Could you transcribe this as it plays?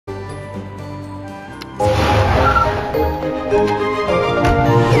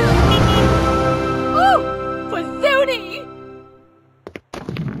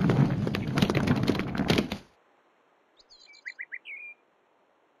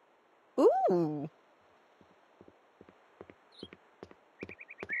Oh.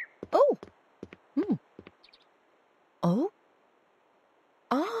 Oh. Hmm. Oh.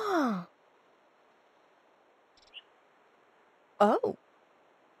 Ah. Oh.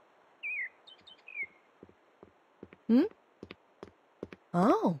 Hmm.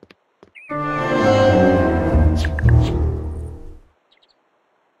 Oh.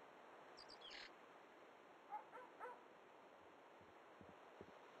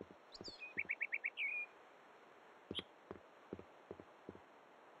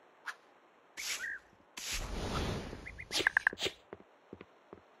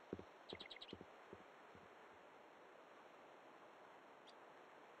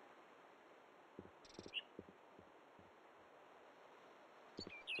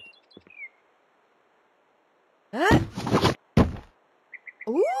 Huh?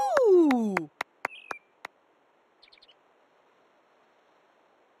 Ooh.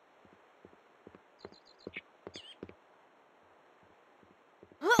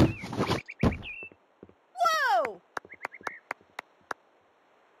 Huh. Whoa.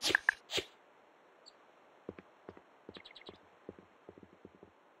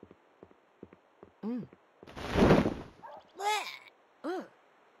 Mm. Uh.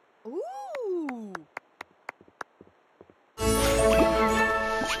 Ooh.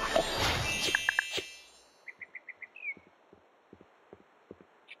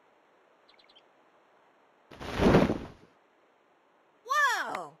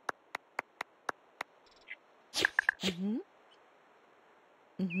 Wow. Mm-hmm.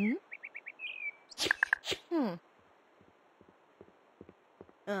 Mm-hmm. Hmm.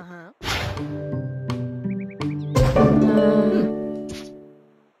 Uh-huh. Hmm.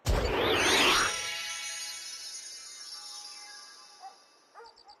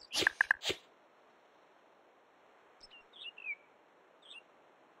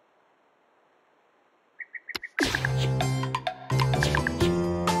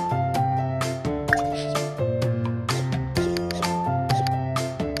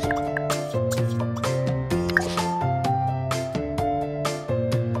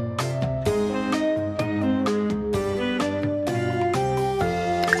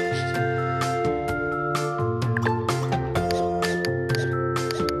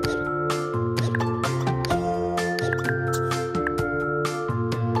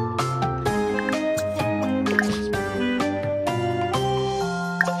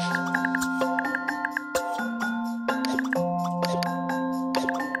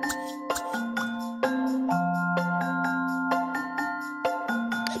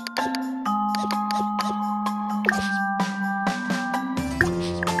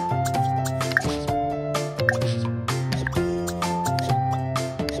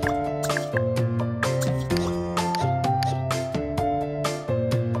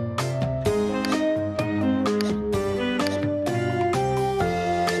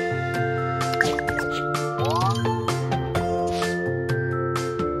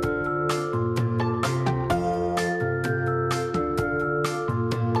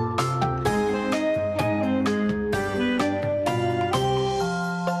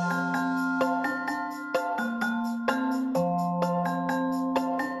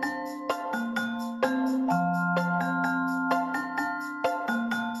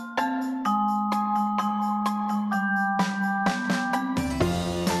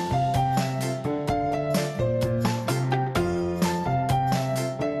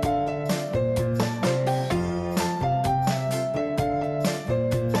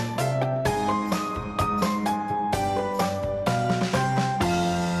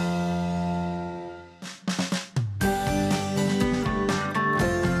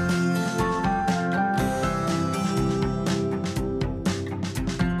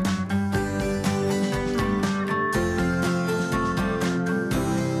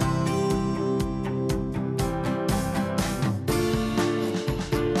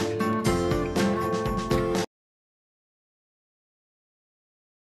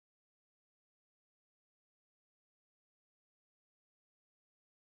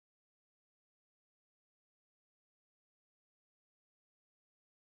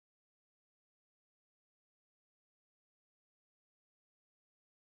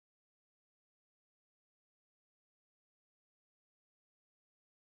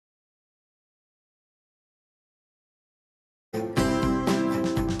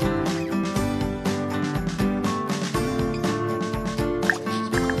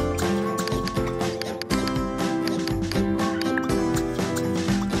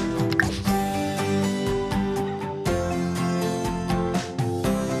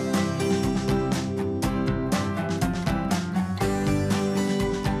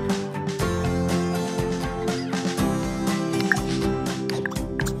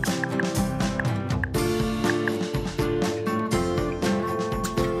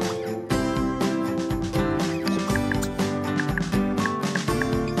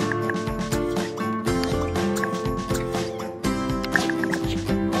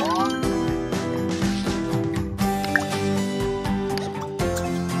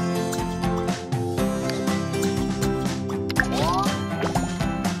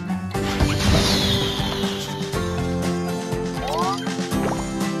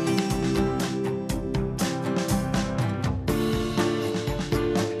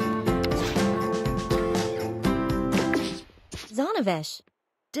 Zanavesh.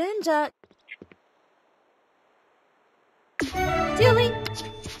 Denda. Tilly.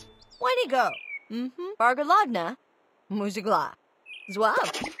 Why'd he go? Bargaladna. Muzigla. Zwav.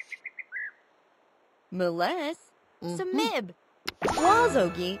 Miles. Samib.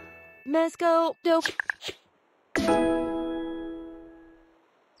 Wazogi. Mesko. Dope.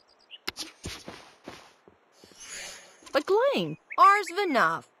 Baklain. Ars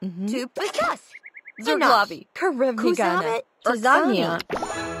Vanav. Tupasas. Zerglavi. Karevnigana. Tazania.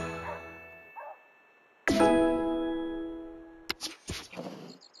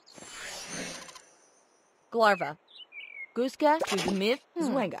 Glarva. Guska. Tuzamith.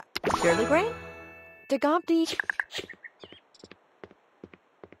 Zwenga. Fairly Grain. Dagopti.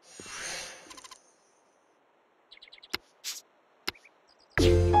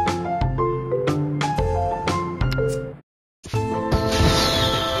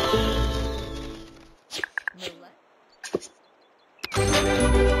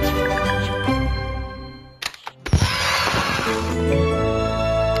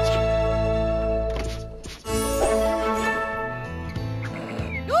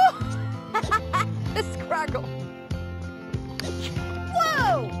 The Scraggle.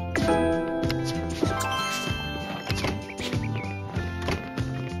 Whoa!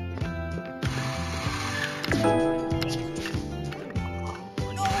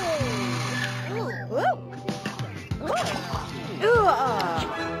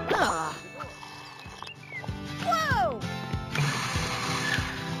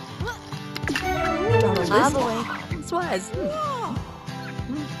 Swaz.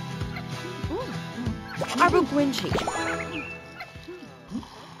 Arbogwinchi.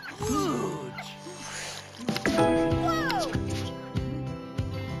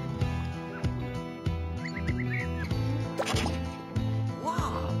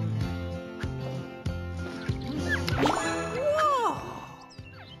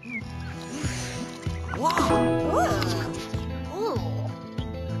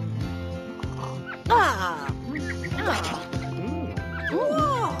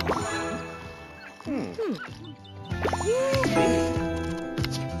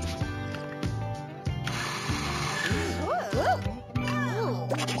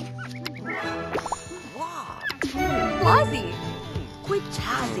 Blasi.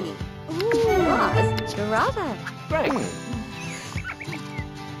 Quitazi. Blaz. Garava. Frank.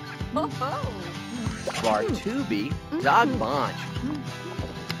 Oh. Bartubi. Dog Bonch.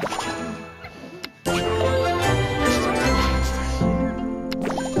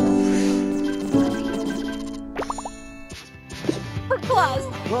 For class.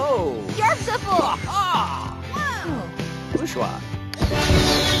 Whoa. Yartsiful. Ah. Wow. Bushwa.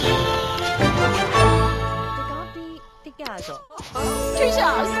 Dagompi. Digazo.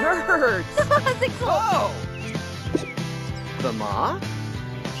 Trishas. Hurts. Six. Oh. Bama.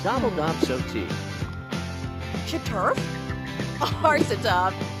 Shabaldop Soti. Shaturf.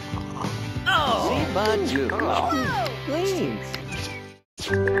 Arsatov. Oh. Siba Juke. Cleans.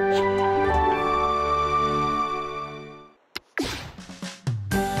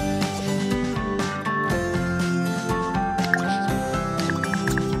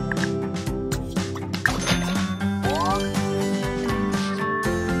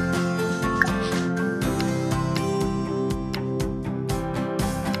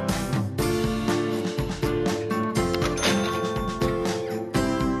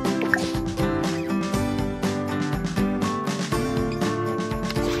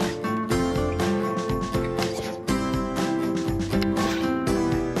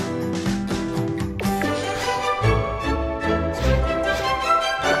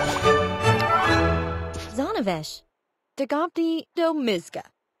 Zanavesh. Dagopti do Mizga.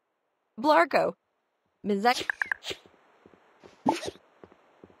 Blarko. Mizek.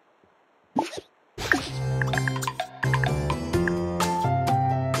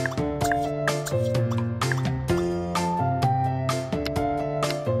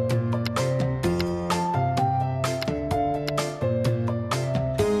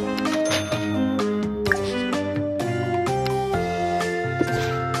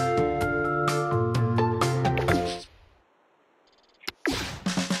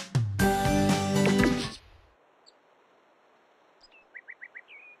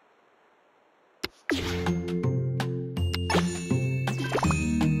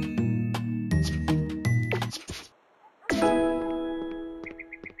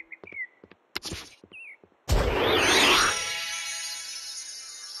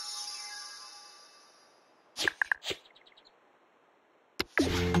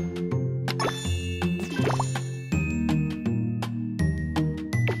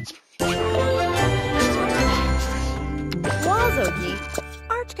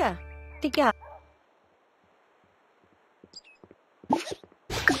 Mirka. Tiga.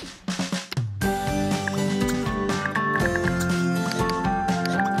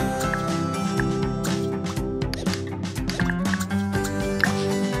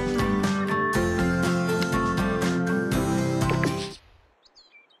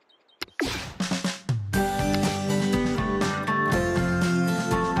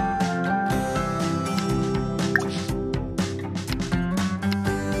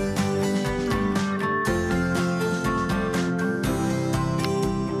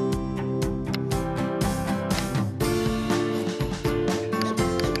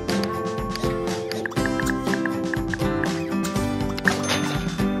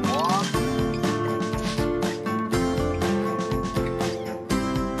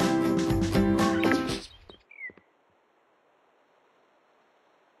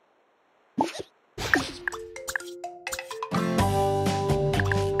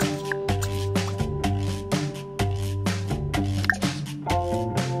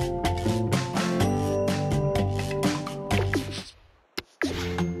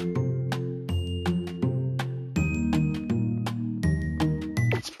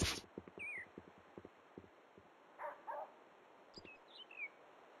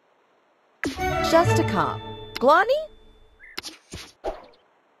 Just a cop. Glani?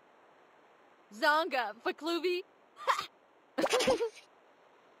 Zonga, Faklubi.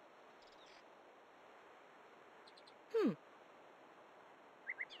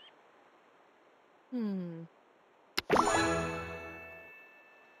 Hmm.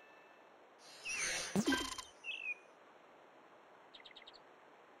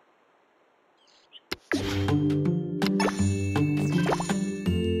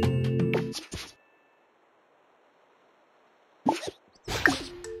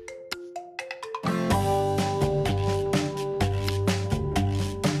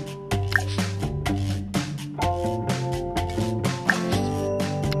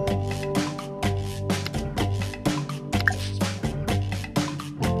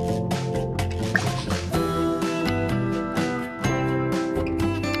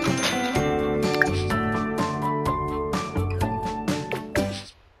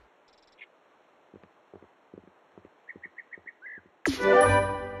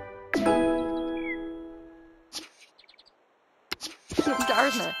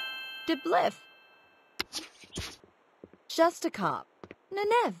 Darsna. De Bliff. Just a cop.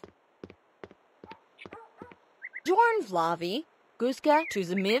 Nenev. Jorn Vlavi. Guska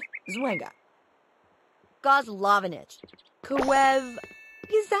Tuzimiv Zwenga. Gozlavinich. Kuev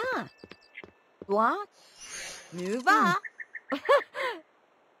Giza. Block. Nuva.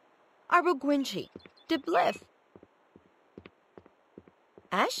 Arbogwinchi. De Bliff.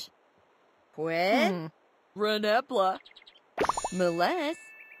 Ash. Quid. Renepla. Meles.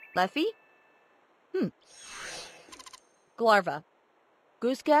 Leffy? Glarva.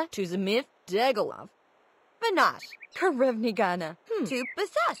 Guska Tuzimiv Degolov. Vanash. Karevnigana.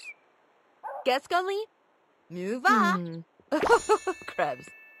 Tupasas. Geskali. Nuva. Krebs.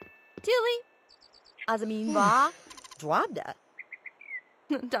 Tilly. Azamin Va. Dwabda.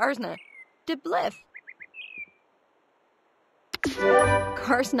 Darsna. De Bliff.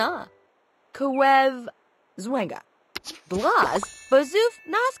 Karsna. Kuev Zwenga. Blaz. Bazoof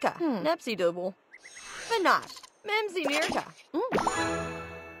Nazca. Nepsi Double. Vanash. Memsi Mirka.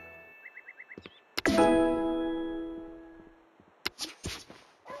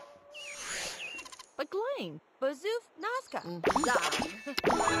 Baglain. Bazoof Nazca. Zan.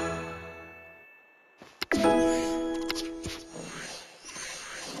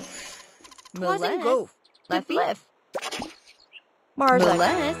 Twasn't Goof. Leffy. Marza.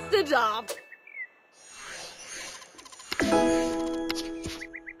 Meles. Sadop.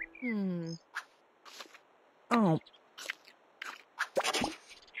 Oh.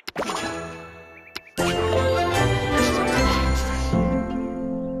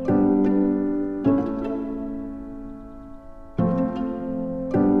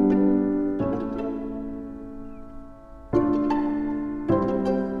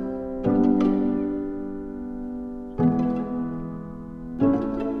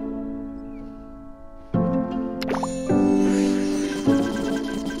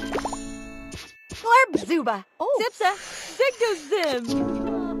 Zuba. Oh. Zipsa. Zigdo Zim.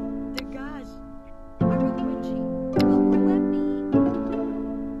 Degage. Arroquinchi. Welcowebni.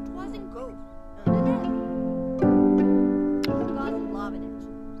 Twasn't Goof. Gozlavinich.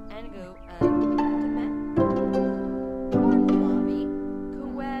 Ango. Demet. Jorn Flavi.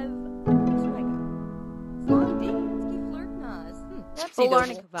 Kuev. Swega. Slogdi. Ski Flirtnaz. Nepsi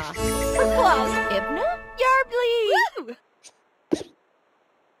Larnikova. Plus. Ibna. Yarbly. Woo!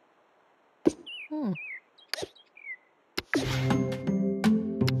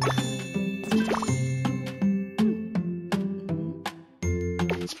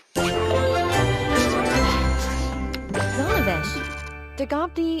 Zonovish.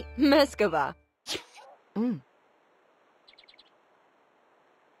 Dagobdi Meskova.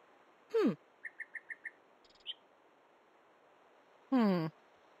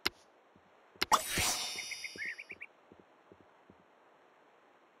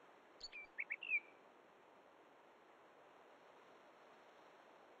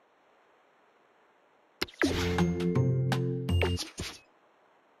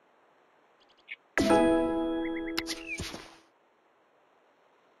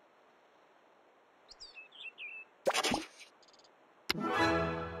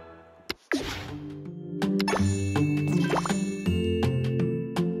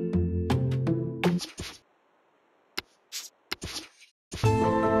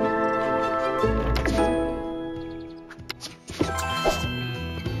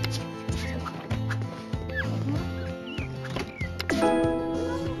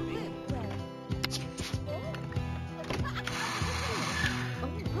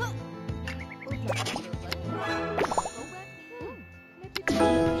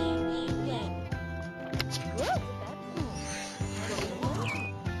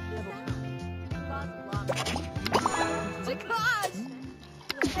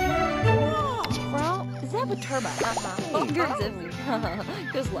 Frau Zabaturba. Gerzivsy.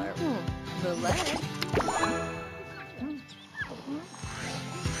 Guzlar. The leg.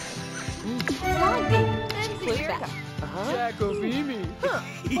 Slogby. Flutback. Jacovimi.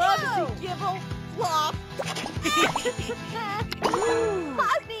 Bubsy Gibble. Flop.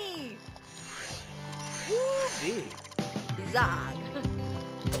 Posny. Zog.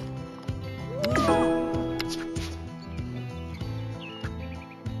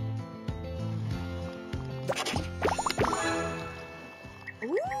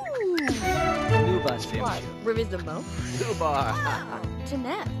 Nuba What? Simshu. Rivizimo. Nubar.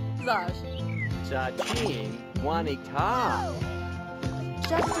 Jeanette. Zaj. Chachim. Wanika.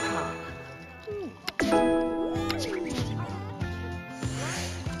 Jessica.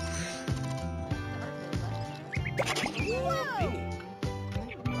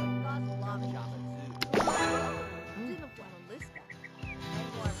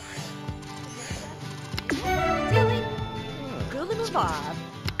 Dilly. Gulimivar.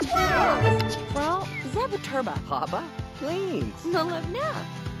 Frau Zabaturba. Haba. Plains. Nalevna.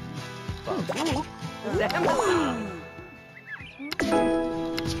 Babuk. Zamazon.